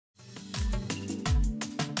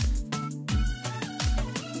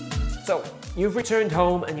So you've returned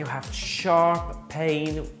home and you have sharp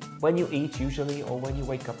pain when you eat usually, or when you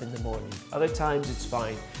wake up in the morning. Other times it's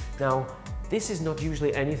fine. Now, this is not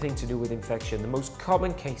usually anything to do with infection. The most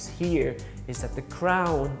common case here is that the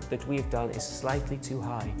crown that we've done is slightly too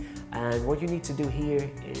high. And what you need to do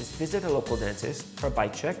here is visit a local dentist for a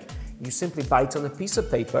bite check. You simply bite on a piece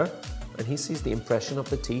of paper and he sees the impression of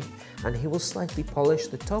the teeth, and he will slightly polish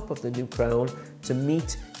the top of the new crown to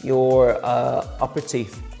meet your upper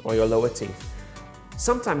teeth or your lower teeth.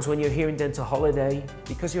 Sometimes when you're here in dental holiday,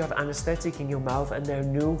 because you have anesthetic in your mouth and they're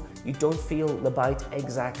new, you don't feel the bite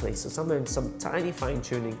exactly. So sometimes some tiny fine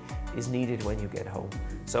tuning is needed when you get home.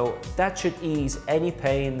 So that should ease any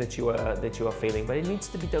pain that you are feeling, but it needs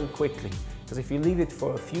to be done quickly, because if you leave it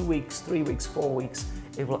for a few weeks, 3 weeks, 4 weeks,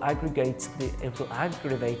 it will aggravate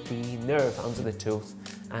the nerve under the tooth,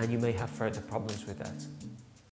 and you may have further problems with that.